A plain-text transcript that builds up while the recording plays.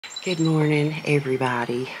Good morning,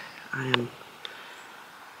 everybody. I am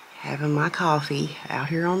having my coffee out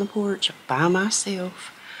here on the porch by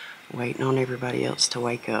myself, waiting on everybody else to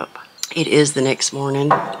wake up. It is the next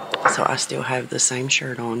morning, so I still have the same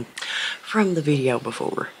shirt on from the video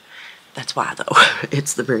before. That's why, though.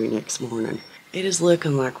 It's the very next morning. It is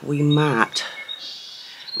looking like we might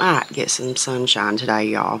get some sunshine today,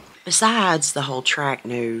 y'all. Besides the whole track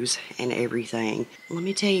news and everything, let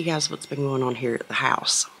me tell you guys what's been going on here at the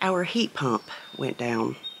house. Our heat pump went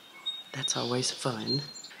down. That's always fun.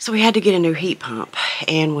 So we had to get a new heat pump,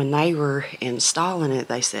 and when they were installing it,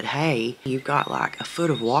 they said, hey, you've got like a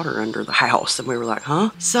foot of water under the house. And we were like,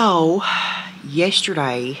 huh? So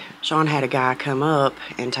yesterday, Sean had a guy come up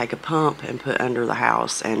and take a pump and put under the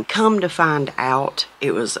house, and come to find out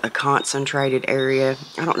it was a concentrated area.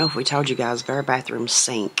 I don't know if we told you guys, but our bathroom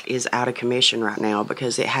sink is out of commission right now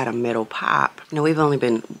because it had a metal pipe. Now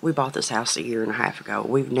we bought this house a year and a half ago.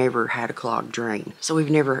 We've never had a clogged drain. So we've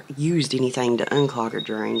never used anything to unclog a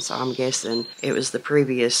drain. So I'm guessing it was the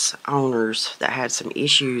previous owners that had some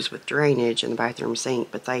issues with drainage in the bathroom sink,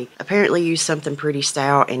 but they apparently used something pretty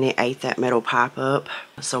stout and it ate that metal pipe up.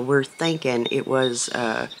 So we're thinking it was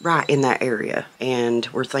right in that area, and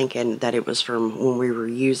we're thinking that it was from when we were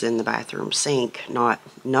using the bathroom sink, not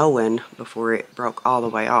knowing before it broke all the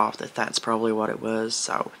way off that that's probably what it was.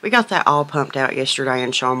 So we got that all pumped out yesterday,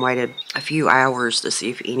 and Sean waited a few hours to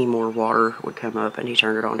see if any more water would come up, and he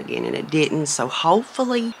turned it on again and it didn't. So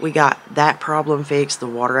hopefully we got that problem fixed, the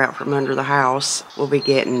water out from under the house. We'll be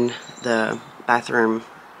getting the bathroom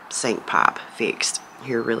sink pipe fixed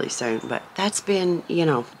here really soon. But that's been, you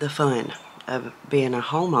know, the fun of being a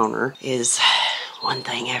homeowner is one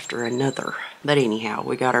thing after another. But anyhow,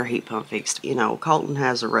 we got our heat pump fixed. You know, Colton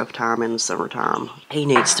has a rough time in the summertime. He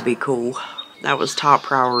needs to be cool. That was top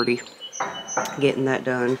priority, getting that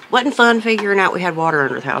done. Wasn't fun figuring out we had water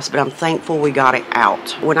under the house, but I'm thankful we got it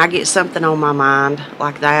out. When I get something on my mind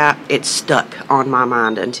like that, it's stuck on my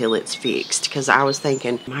mind until it's fixed. Because I was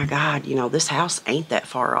thinking, my God, you know, this house ain't that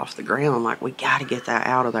far off the ground. Like, we got to get that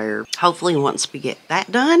out of there. Hopefully, once we get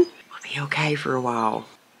that done, we'll be okay for a while.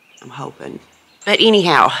 I'm hoping. But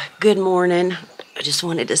anyhow, good morning. I just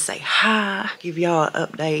wanted to say hi, give y'all an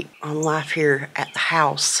update on life here at the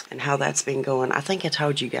house and how that's been going. I think I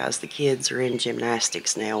told you guys the kids are in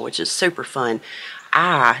gymnastics now, which is super fun.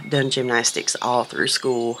 I done gymnastics all through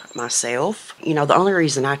school myself. You know, the only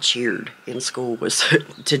reason I cheered in school was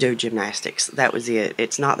to do gymnastics. That was it.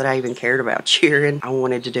 It's not that I even cared about cheering. I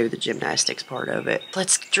wanted to do the gymnastics part of it.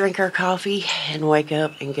 Let's drink our coffee and wake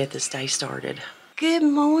up and get this day started. Good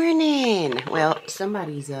morning. Well,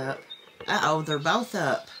 somebody's up. Uh-oh, they're both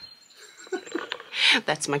up.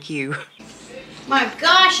 That's my cue. My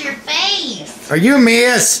gosh, your face! Are you a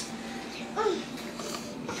mess?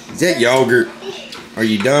 Is that yogurt? Are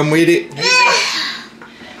you done with it?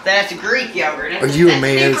 That's Greek yogurt. Are you a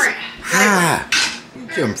mess? Hi.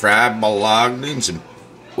 Some fried bologna and some,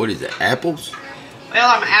 what is it, apples? Well,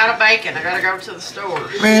 I'm out of bacon. I gotta go to the store.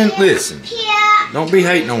 Man, listen. Don't be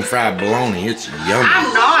hating on fried bologna. It's yummy.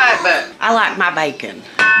 I'm not, but I like my bacon.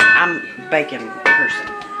 I'm a bacon person.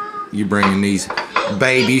 You bringing these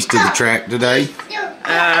babies to the track today?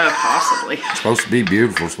 Possibly. It's supposed to be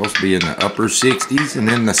beautiful. It's supposed to be in the upper 60s and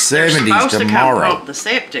then the 70s supposed tomorrow. To come pump the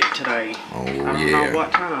septic today. Oh, I don't yeah. know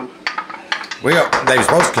what time. Well, they were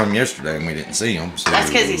supposed to come yesterday and we didn't see them. So that's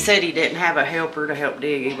because he said he didn't have a helper to help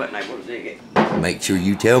dig. He wasn't able to dig it. Make sure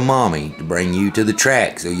you tell Mommy to bring you to the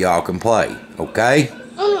track so y'all can play, okay?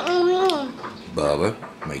 Bubba,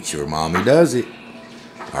 make sure Mommy does it.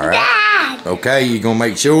 All right? Dad. Okay, you gonna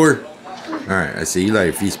make sure? All right, I'll see you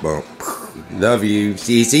later. Fist bump. Love you,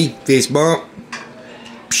 Sissy. Fist bump.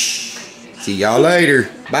 See y'all later.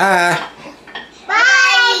 Bye.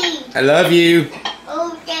 Bye. I love you.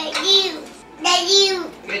 Oh, thank you. Thank you.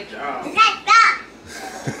 Good job. Bye.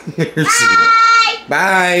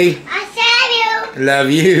 Bye. I said you. Love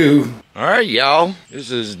you. All right, y'all.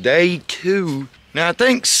 This is day 2. Now, I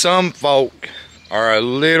think some folk are a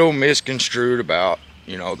little misconstrued about,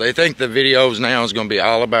 you know, they think the videos now is going to be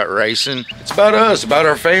all about racing. It's about us, about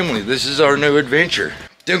our family. This is our new adventure.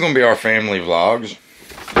 Still going to be our family vlogs.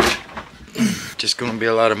 Just going to be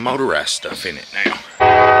a lot of motorized stuff in it now.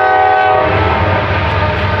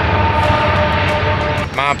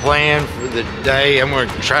 My plan for the day, I'm going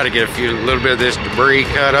to try to get a little bit of this debris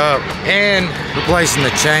cut up and replacing the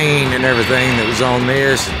chain and everything that was on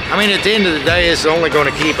this. I mean, at the end of the day, it's only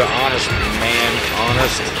going to keep an honest man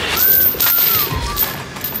honest.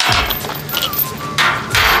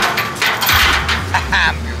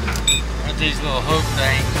 Got these little hook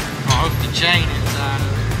things. I'll hook the chain inside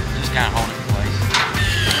of it. Just kind of hold it in place.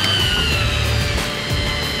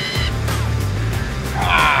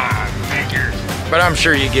 But I'm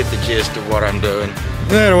sure you get the gist of what I'm doing.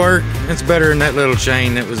 That'll work. It's better than that little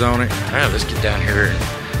chain that was on it. All right, let's get down here and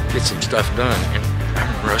get some stuff done. And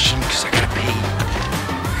I'm rushing because I gotta pee.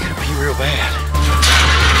 I gotta pee real bad.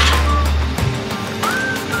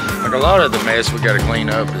 Like a lot of the mess we gotta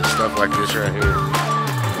clean up is stuff like this right here.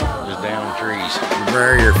 Just down trees. The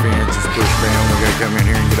barrier fence is pushed down. We gotta come in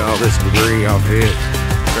here and get all this debris off it.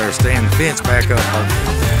 Try to stand the fence back up.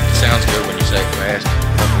 It sounds good when you say it fast.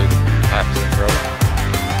 Hopefully the pipe isn't broken.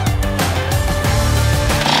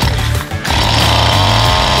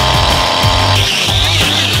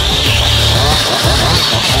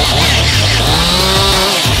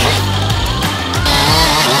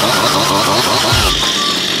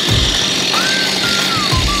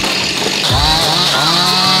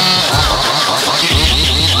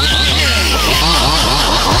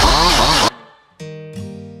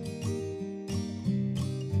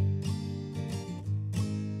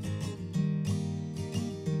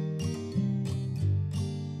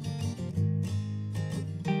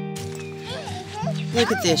 Look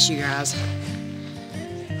at this, you guys.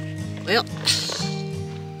 Well,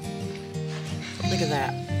 look at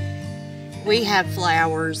that. We have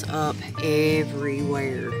flowers up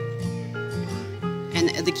everywhere. And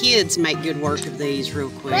the kids make good work of these real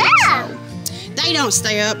quick. Wow. So they don't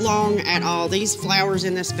stay up long at all. These flowers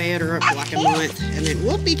in this bed are up for like a month. And then,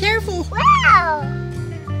 whoop, be careful. Wow.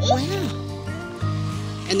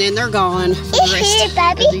 Wow. And then they're gone for the rest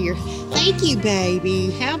of the year. Thank you, baby.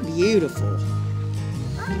 How beautiful.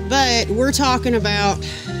 But we're talking about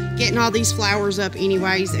getting all these flowers up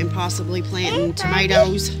anyways and possibly planting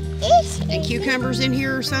tomatoes and cucumbers in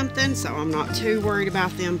here or something. So I'm not too worried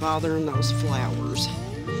about them bothering those flowers.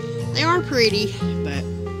 They are pretty, but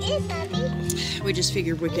we just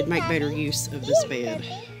figured we could make better use of this bed.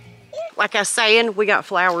 Like I was saying, we got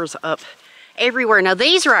flowers up everywhere. Now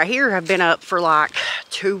these right here have been up for like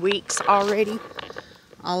 2 weeks already.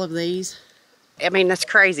 All of these. I mean, that's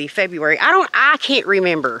crazy. February. I can't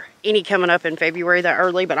remember any coming up in February that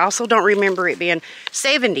early, but I also don't remember it being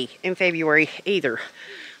 70 in February either.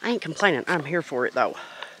 I ain't complaining. I'm here for it though.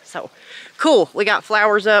 So cool. We got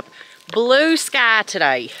flowers up. Blue sky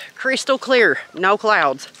today. Crystal clear. No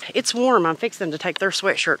clouds. It's warm. I'm fixing to take their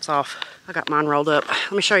sweatshirts off. I got mine rolled up.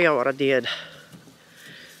 Let me show y'all what I did.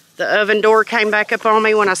 The oven door came back up on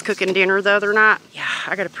me when I was cooking dinner the other night. Yeah,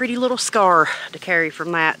 I got a pretty little scar to carry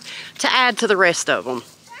from that to add to the rest of them.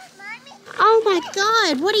 Oh my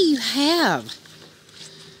God, what do you have?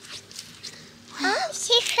 Oh,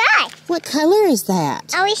 she's fine. What color is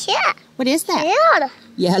that? Oh, it's yeah. What is that? Yellow.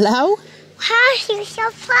 Yellow? Wow, she's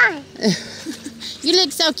so fun. You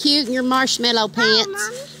look so cute in your marshmallow pants.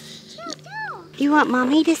 Oh, Mommy. Sit down. You want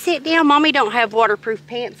Mommy to sit down? Mommy don't have waterproof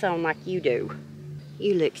pants on like you do.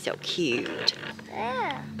 You look so cute.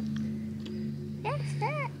 Yeah. That's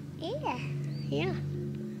that. Yeah. Yeah.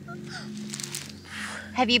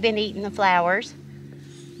 Have you been eating the flowers?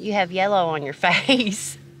 You have yellow on your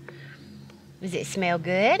face. Does it smell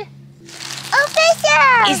good?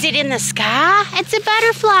 Officer! Is it in the sky? It's a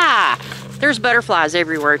butterfly. There's butterflies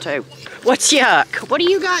everywhere too. What's yuck? What do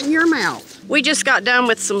you got in your mouth? We just got done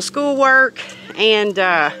with some schoolwork and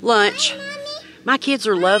lunch. My kids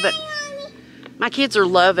are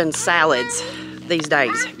loving salads these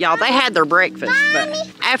days. Y'all, they had their breakfast, but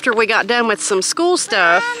after we got done with some school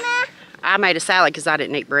stuff, I made a salad because I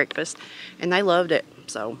didn't eat breakfast, and they loved it.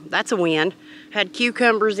 So that's a win. Had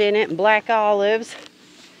cucumbers in it and black olives.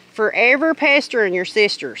 Forever pestering your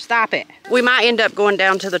sister. Stop it. We might end up going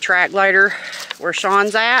down to the track later where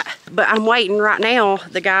Sean's at, but I'm waiting right now.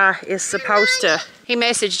 The guy is supposed to, he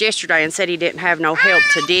messaged yesterday and said he didn't have no help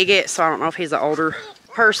to dig it, so I don't know if he's an older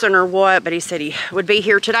person or what, but he said he would be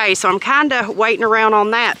here today, so I'm kind of waiting around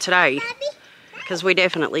on that today because we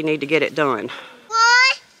definitely need to get it done.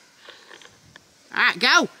 What? All right,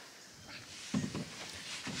 go.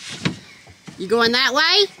 You going that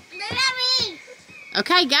way? Look at me.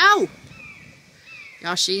 Okay, go.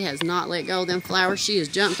 Y'all, she has not let go of them flowers. She has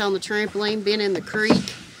jumped on the trampoline, been in the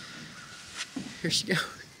creek. Here she goes.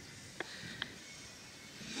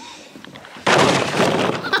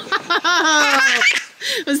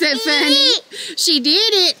 Was that funny? She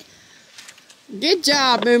did it. Good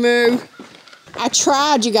job, Moo Moo. I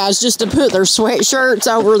tried, you guys, just to put their sweatshirts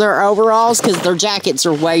over their overalls because their jackets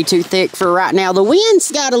are way too thick for right now. The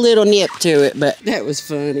wind's got a little nip to it, but that was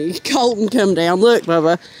funny. Colton come down. Look,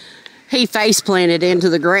 Bubba. He face planted into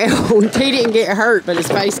the ground. He didn't get hurt, but his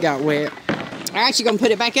face got wet. All right, you gonna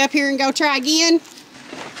put it back up here and go try again?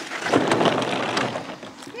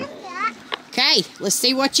 Okay, let's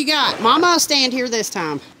see what you got. Mama will stand here this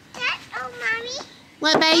time. That's oh, Mommy.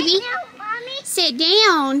 What, baby? No, Mommy. Sit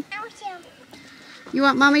down. No, You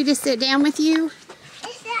want Mommy to sit down with you?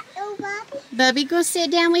 Is that your Bobby? Bubby, go sit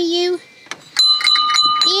down with you.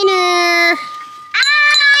 Dinner.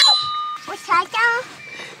 What's that down?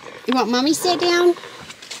 You want Mommy to sit down?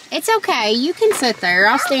 It's okay. You can sit there.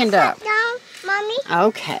 I'll stand up. Down, Mommy.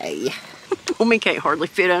 Okay. Mommy can't hardly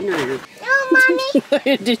fit under here. No,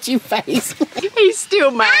 Mommy. Did you face? He's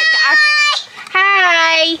still mad.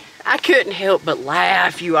 Hi. I couldn't help but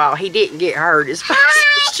laugh, you all. He didn't get hurt. His face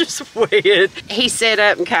was just wet. He sat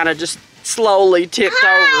up and kind of just slowly tipped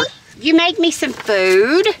over. You make me some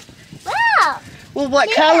food. Wow. Well,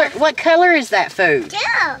 what color is that food?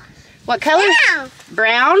 Yeah. What color? Brown.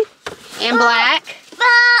 Brown and black.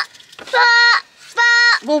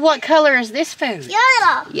 Well, what color is this food?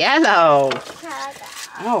 Yellow. Yellow.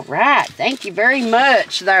 All right. Thank you very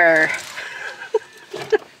much there.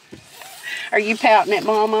 Are you pouting at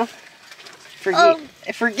Mama? Forget.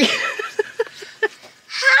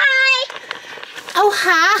 Hi. Oh,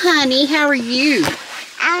 hi, honey. How are you?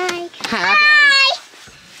 Hi. Hi.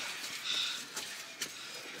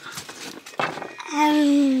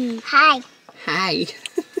 Hi. Hi.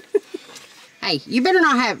 Hey, you better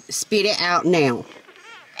not spit it out now.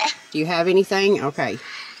 Do you have anything? Okay.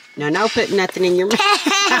 No, put nothing in your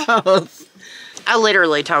mouth. I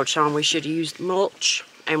literally told Sean we should use mulch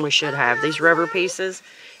and we should have these rubber pieces.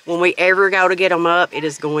 When we ever go to get them up, it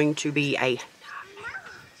is going to be a...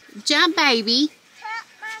 Jump, baby.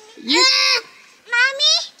 You,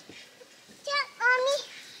 Mommy. Jump, Mommy.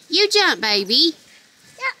 you jump, baby.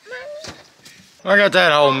 Jump, Mommy. I got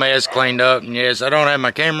that whole mess cleaned up, and yes, I don't have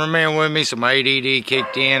my cameraman with me, so my ADD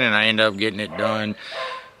kicked in, and I ended up getting it done.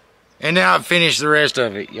 And now I finished the rest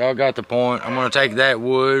of it. Y'all got the point. I'm going to take that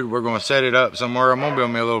wood. We're going to set it up somewhere. I'm going to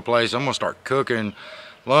build me a little place. I'm going to start cooking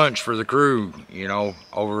lunch for the crew, you know,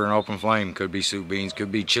 over an open flame. Could be soup beans,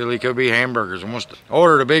 could be chili, could be hamburgers. I'm going to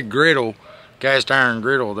order a big griddle, cast iron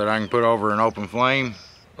griddle that I can put over an open flame.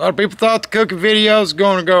 A lot of people thought the cooking video was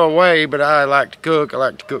going to go away, but I like to cook. I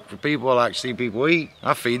like to cook for people. I like to see people eat.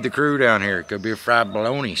 I feed the crew down here. It could be a fried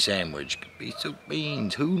bologna sandwich. Could be soup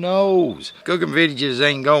beans. Who knows? Cooking videos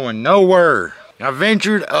ain't going nowhere. I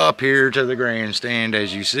ventured up here to the grandstand,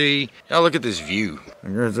 as you see. Now look at this view.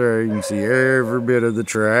 Right there, you can see every bit of the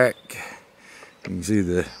track. You can see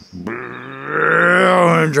the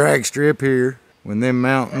drag strip here. When them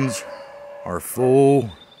mountains are full,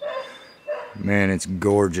 man, it's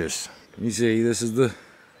gorgeous. You see, this is the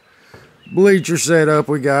bleacher setup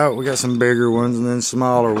we got. We got some bigger ones and then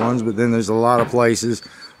smaller ones, but then there's a lot of places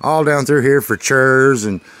all down through here for chairs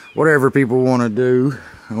and whatever people want to do.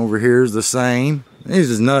 Over here is the same. This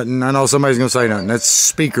is nothing. I know somebody's gonna say nothing. That's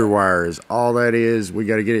speaker wire is all that is. We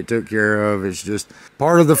got to get it took care of. It's just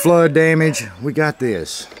part of the flood damage. We got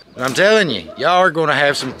this. I'm telling you, y'all are gonna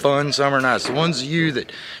have some fun summer nights. The ones of you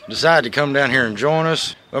that decide to come down here and join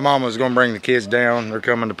us, my mama's gonna bring the kids down. They're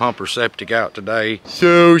coming to pump her septic out today,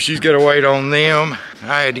 so she's gotta wait on them.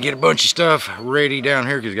 I had to get a bunch of stuff ready down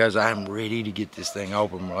here because, guys, I'm ready to get this thing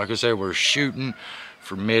open. Like I said, we're shooting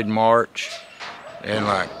for mid-March. And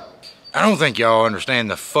like, I don't think y'all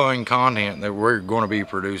understand the fun content that we're going to be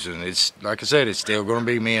producing. It's, like I said, it's still going to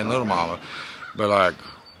be me and Little Mama. But like,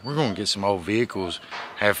 we're going to get some old vehicles,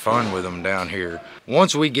 have fun with them down here.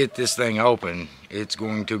 Once we get this thing open, it's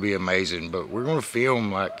going to be amazing. But we're going to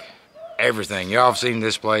film like everything. Y'all have seen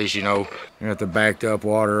this place, you know. You got the backed up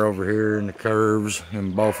water over here and the curves.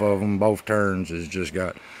 And both of them, both turns, has just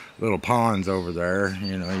got little ponds over there.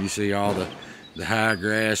 You know, you see all the high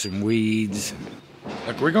grass and weeds.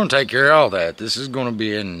 Like, we're gonna take care of all that. This is gonna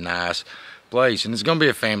be a nice place, and it's gonna be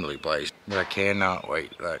a family place. But I cannot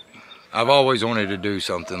wait. Like, I've always wanted to do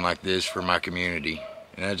something like this for my community,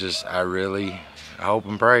 and I really hope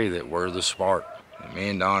and pray that we're the spark. That me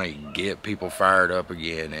and Donnie get people fired up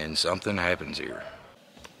again, and something happens here.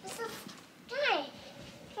 Hey,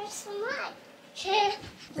 there's some light.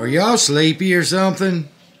 Are y'all sleepy or something?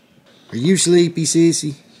 Are you sleepy,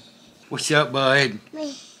 sissy? What's up, bud?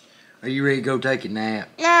 Me. Are you ready to go take a nap?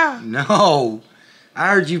 No. No. I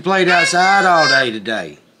heard you played outside all day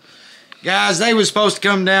today. Guys, they was supposed to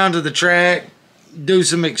come down to the track, do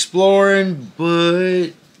some exploring, but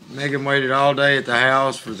Megan waited all day at the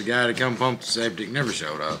house for the guy to come pump the septic. Never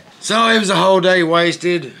showed up. So it was a whole day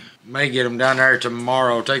wasted. May get them down there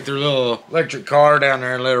tomorrow. Take their little electric car down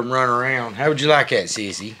there and let them run around. How would you like that,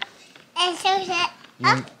 sissy? And so that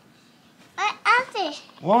up there.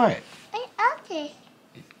 What? Up there.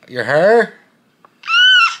 Your hair?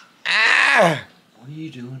 Ah! What are you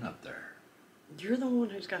doing up there? You're the one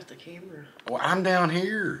who's got the camera. Well, I'm down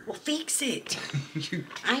here. Well, fix it.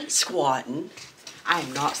 I ain't squatting. I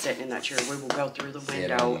am not sitting in that chair. We will go through the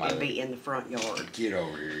window and be in the front yard. Get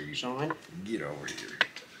over here, you. Sean? Get over here.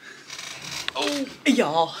 Oh,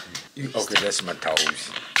 y'all. Okay, that's my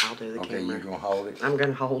toes. I'll do the Okay, camera. you gonna hold it? I'm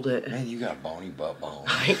gonna hold it. Man, you got bony butt bone.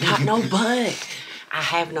 I ain't got no butt. I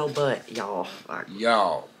have no butt, y'all. Like,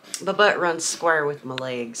 Y'all, my butt runs square with my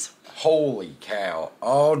legs. holy cow.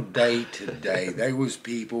 All day today, there was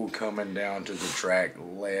people coming down to the track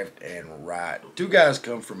left and right. Two guys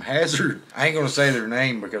come from Hazard. I ain't gonna say their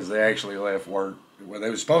name because they actually left work. Well, they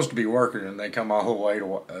were supposed to be working, and they come all the way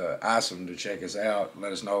to Isom to check us out and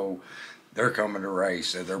let us know they're coming to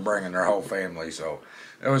race. And they're bringing their whole family, so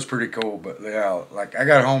that was pretty cool. But yeah, like I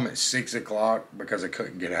got home at 6 o'clock because I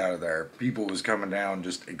couldn't get out of there. People was coming down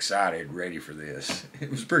just excited, ready for this. It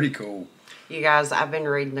was pretty cool. You guys, I've been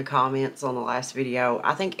reading the comments on the last video.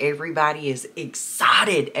 I think everybody is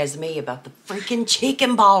excited as me about the freaking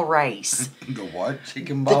chicken ball race. The what?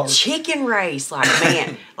 Chicken ball? The chicken race. Like,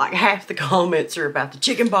 man, like half the comments are about the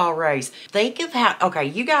chicken ball race. Think of how, okay,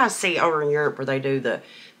 you guys see over in Europe where they do the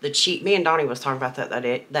cheese. Me and Donnie was talking about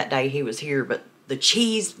that day he was here, but the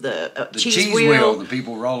cheese wheel, the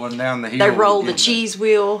people rolling down the hill. They roll the cheese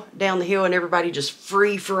wheel down the hill and everybody just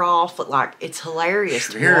free for off. Like, it's hilarious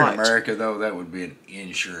to Here watch. in America, though, that would be an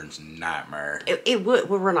insurance nightmare. It would.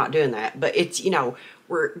 Well, we're not doing that, but it's,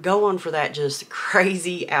 we're going for that just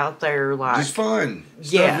crazy out there, like, Just fun.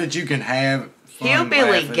 Yeah. Stuff that you can have. Fun,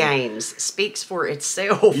 Hillbilly laughing. games speaks for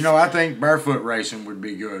itself. I think barefoot racing would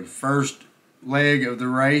be good. First leg of the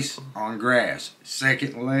race on grass.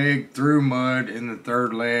 Second leg through mud. And the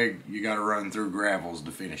third leg, you got to run through gravels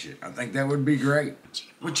to finish it. I think that would be great.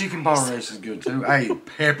 Well, chicken ball race is good too. Hey,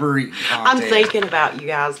 pepper eating contest. I'm thinking about you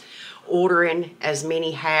guys ordering as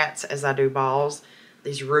many hats as I do balls.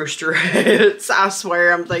 These rooster hats. I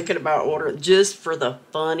swear I'm thinking about ordering just for the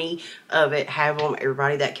funny of it. Have them.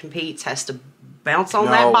 Everybody that competes has to bounce on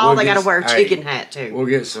that ball. They got to wear a chicken hat too. We'll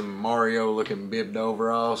get some Mario looking bibbed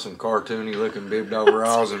overalls, some cartoony looking bibbed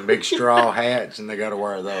overalls, and big straw hats, and they got to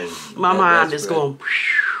wear those. My mind is going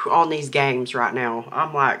on these games right now.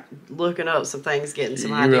 I'm like looking up some things, getting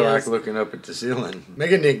some ideas. You were like looking up at the ceiling.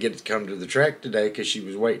 Megan didn't get to come to the track today because she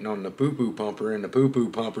was waiting on the poo-poo pumper, and the poo-poo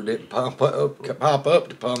pumper didn't pop up to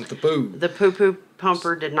pump the poo. The poo-poo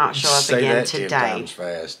pumper did not show up Say again that today. 10 times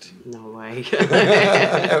fast. No way.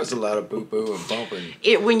 That was a lot of poo-poo and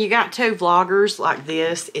pumping. When you got two vloggers like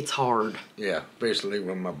this, it's hard. Yeah, especially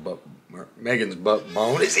when Megan's butt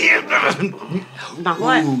bone is in. Not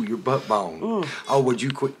what? Ooh, your butt bone. Oh, would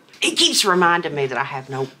you quit? It keeps reminding me that I have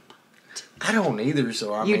no. I don't either,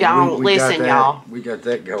 so I You mean, don't. we got Listen, that, y'all. We got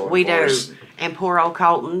that going. We for do. us. And poor old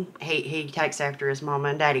Colton, he takes after his mama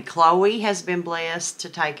and daddy. Chloe has been blessed to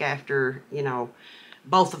take after,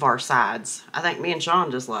 both of our sides. I think me and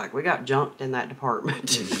Sean just we got junked in that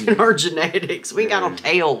department in our genetics. We got on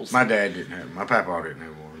tails. My dad didn't have. My papa didn't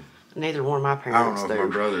have one. Neither one of my I don't parents know if do. my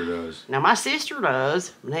brother does. Now my sister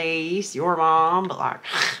does, niece, your mom, but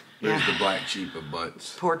There's the black sheep of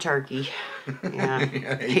butts. poor turkey. Yeah,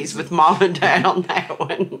 Yeah, he's with mom and dad on that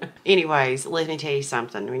one. Anyways, let me tell you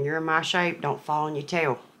something. When you're in my shape, don't fall on your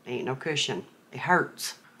tail. Ain't no cushion. It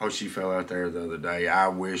hurts. Oh, she fell out there the other day. I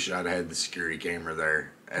wish I'd had the security camera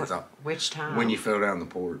there. That's all. Which time? When you fell down the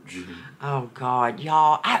porch. Oh God,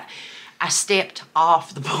 y'all! I stepped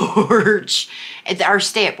off the porch. At our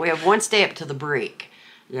step, we have one step to the brick.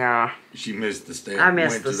 Yeah, She missed the step. I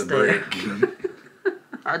missed went the to the brick.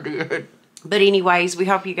 I did. But anyways, we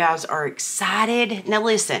hope you guys are excited. Now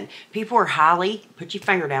listen, people are highly. Put your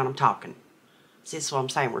finger down. I'm talking. See, this is what I'm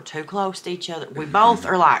saying. We're too close to each other. We both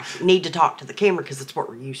are need to talk to the camera because it's what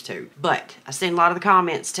we're used to. But I seen a lot of the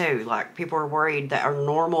comments too. People are worried that our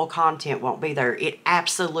normal content won't be there. It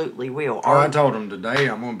absolutely will. Oh, I told them today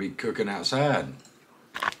I'm going to be cooking outside.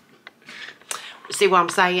 See what I'm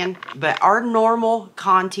saying? But our normal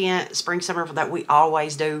content, spring, summer, that we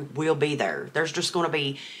always do, will be there. There's just going to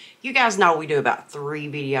be, you guys know we do about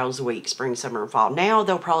 3 videos a week, spring, summer, and fall. Now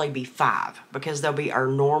there'll probably be 5 because there'll be our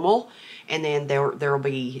normal, and then there'll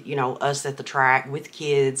be, us at the track with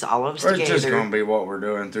kids, all of us together. It's just going to be what we're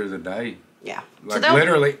doing through the day. Yeah.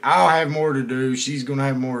 Literally, I'll have more to do. She's going to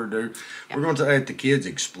have more to do. Yeah. We're going to let the kids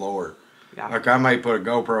explore. Yeah. I may put a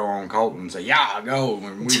GoPro on Colton and say, yeah, go.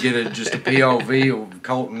 And we get just a POV of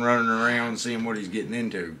Colton running around seeing what he's getting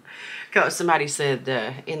into. Somebody said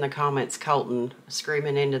in the comments, Colton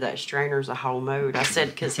screaming into that strainer's a whole mood. I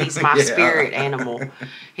said, because he's my spirit animal.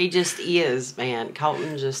 He just is, man.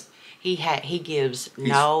 Colton just... He gives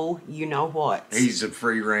you-know-what. He's a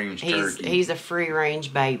free-range turkey. He's a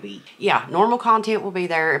free-range baby. Yeah, normal content will be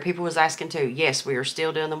there. People was asking too. Yes, we are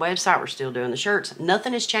still doing the website. We're still doing the shirts.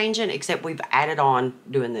 Nothing is changing except we've added on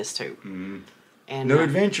doing this too. Mm-hmm. And New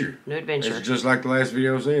adventure. New adventure. It's just like the last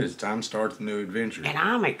video said. It's time to start the new adventure. And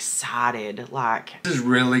I'm excited. Like, this is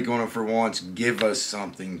really going to, for once, give us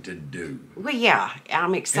something to do. well, yeah, I'm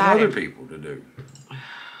And excited. other people to do.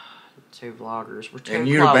 Two vloggers. We're too And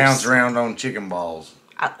you close. to bounce around on chicken balls.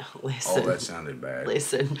 Listen. Oh, that sounded bad.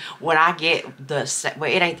 Listen, when I get well,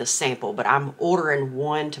 it ain't the sample, but I'm ordering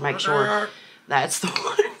one to make sure that's the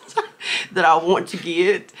one that I want to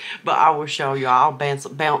get. But I will show you. I'll bounce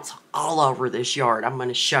all over this yard. I'm going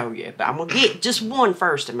to show you. But I'm going to get just one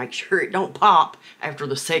first and make sure it don't pop after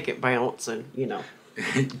the second bounce. And, you know.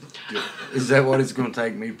 Is that what it's going to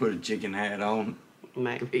take me to put a chicken hat on?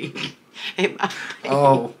 Maybe. It might be.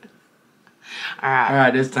 Oh. All right. All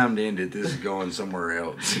right, it's time to end it. This is going somewhere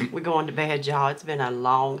else. We're going to bed, y'all. It's been a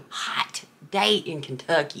long, hot day in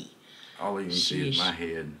Kentucky. All you can see is my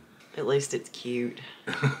head. At least it's cute.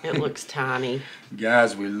 It looks tiny.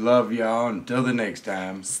 Guys, we love y'all. Until the next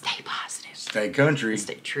time. Stay positive. Stay country.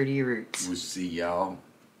 Stay true to your roots. We'll see y'all.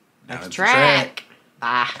 That's the track.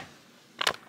 Bye.